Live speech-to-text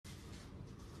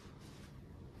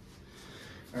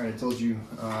All right, I told you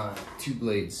 2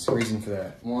 blades. Reason for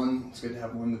that. One, it's good to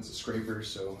have one that's a scraper,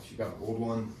 so if you got an old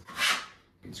one,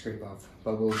 you can scrape off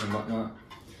bubbles and whatnot.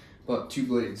 But 2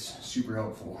 blades, super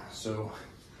helpful. So,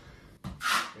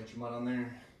 get your mud on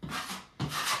there.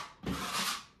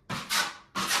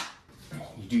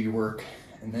 You do your work,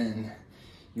 and then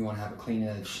you want to have a clean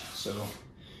edge. So,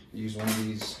 you use one of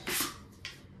these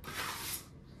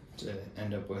to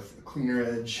end up with a cleaner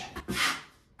edge,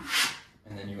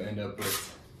 and then you end up with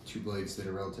 2 blades that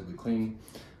are relatively clean.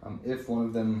 If one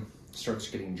of them starts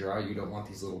getting dry, you don't want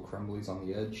these little crumblies on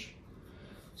the edge.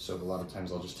 So a lot of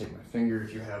times I'll just take my finger.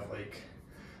 If you have like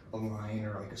a line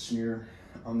or like a smear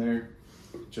on there,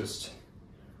 just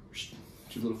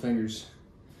 2 little fingers,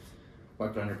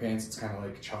 wipe it on your pants. It's kind of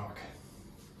like chalk.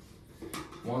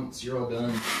 Once you're all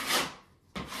done,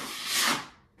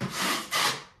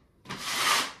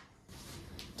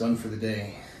 done for the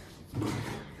day.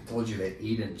 I told you that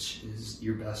 8" is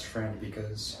your best friend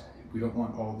because we don't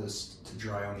want all this to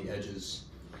dry on the edges.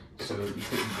 So you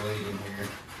put your blade in here.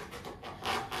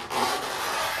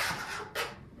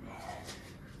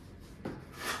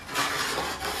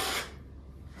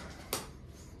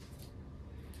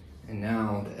 And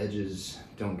now the edges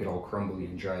don't get all crumbly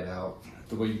and dried out.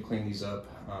 The way you clean these up,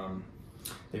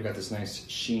 they've got this nice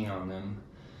sheen on them.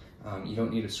 You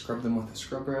don't need to scrub them with a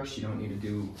scrub brush. You don't need to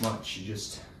do much. You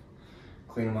just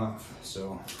clean them off.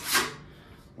 So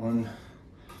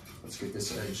let's get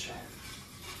this edge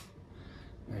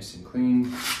nice and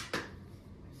clean.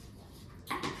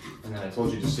 And then I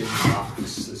told you to save the top.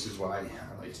 This is why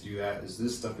I like to do that, is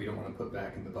this stuff we don't want to put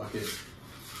back in the bucket.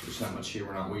 There's not much here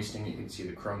we're not wasting. You can see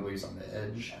the crumblies on the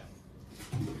edge.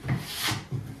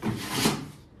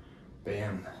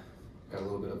 Bam, got a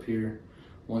little bit up here.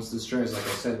 Once this dries, like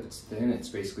I said, if it's thin, it's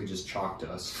basically just chalk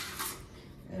dust.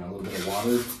 And a little bit of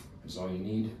water is all you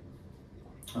need.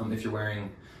 If you're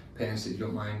wearing pants that you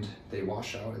don't mind they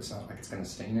wash out, it's not like it's gonna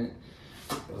stain it.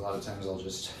 But a lot of times I'll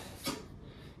just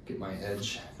get my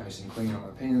edge nice and clean on my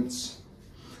pants.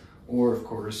 Or of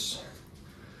course,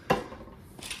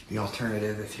 the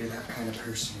alternative, if you're that kind of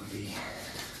person, would be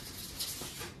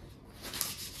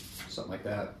something like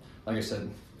that. Like I said,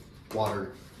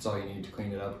 water, that's all you need to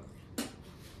clean it up.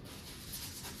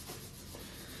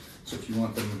 So if you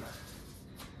want them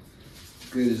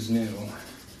good as new,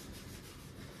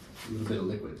 a little bit of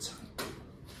liquids.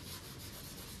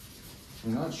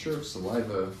 I'm not sure if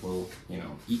saliva will,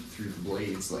 eat through the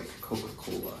blades like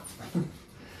Coca-Cola.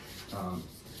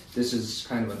 This is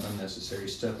kind of an unnecessary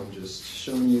step. I'm just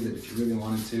showing you that if you really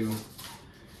wanted to,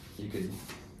 you could,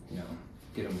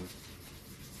 get them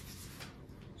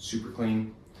super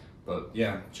clean. But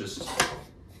yeah, just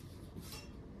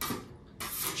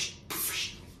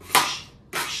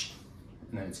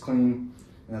and then it's clean,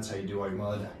 and that's how you do all your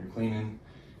mud. You're cleaning,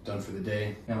 done for the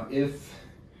day. Now, if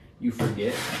you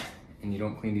forget and you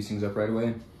don't clean these things up right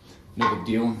away, no big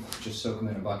deal. Just soak them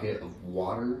in a bucket of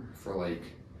water for like,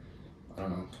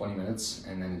 20 minutes,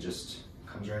 and then it just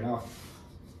comes right off.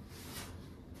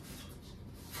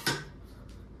 A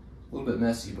little bit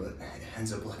messy, but it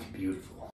ends up looking beautiful.